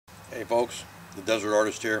Hey folks, the Desert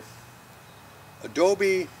Artist here.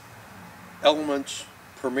 Adobe Elements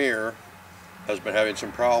Premiere has been having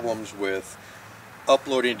some problems with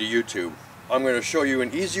uploading to YouTube. I'm going to show you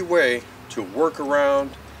an easy way to work around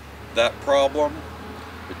that problem.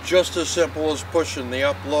 It's just as simple as pushing the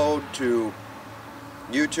upload to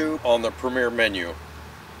YouTube on the Premiere menu.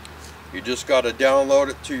 You just got to download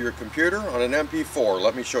it to your computer on an MP4.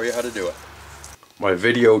 Let me show you how to do it. My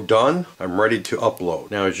video done, I'm ready to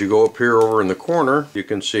upload. Now as you go up here over in the corner, you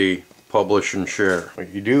can see publish and share. What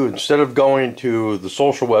you do, instead of going to the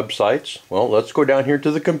social websites, well, let's go down here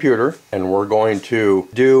to the computer and we're going to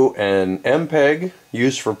do an MPEG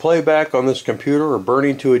used for playback on this computer or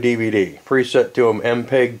burning to a DVD. Preset to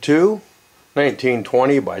MPEG 2,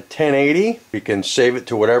 1920 by 1080. You can save it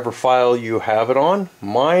to whatever file you have it on.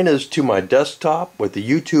 Mine is to my desktop with the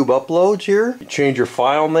YouTube uploads here. You change your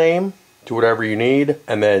file name to whatever you need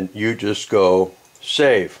and then you just go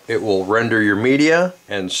save. It will render your media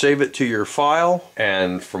and save it to your file,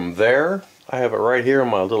 and from there I have it right here in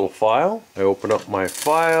my little file. I open up my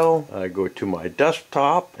file, I go to my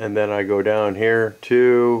desktop, and then I go down here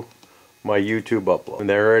to my YouTube upload. And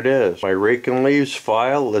there it is. My Rake and Leaves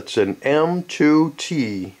file. It's an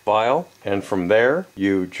M2T file. And from there,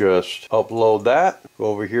 you just upload that. Go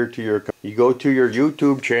over here to your, you go to your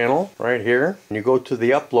YouTube channel right here. And you go to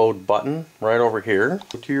the upload button right over here.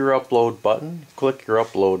 Go to your upload button. Click your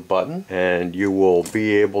upload button. And you will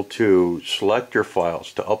be able to select your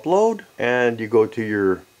files to upload. And you go to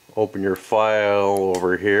your open your file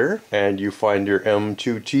over here and you find your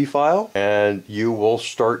M2T file and you will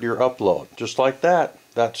start your upload. Just like that.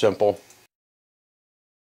 That simple.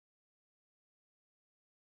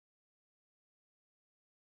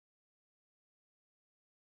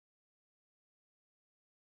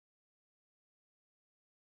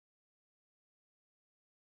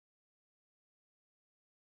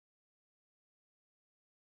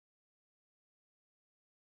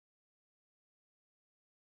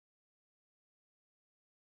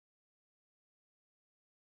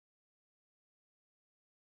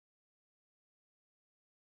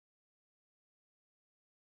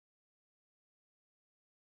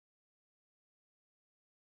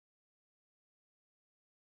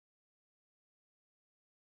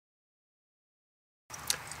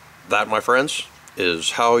 That, my friends,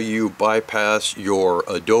 is how you bypass your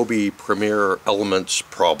Adobe Premiere Elements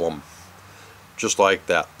problem. Just like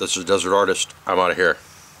that. This is Desert Artist. I'm out of here.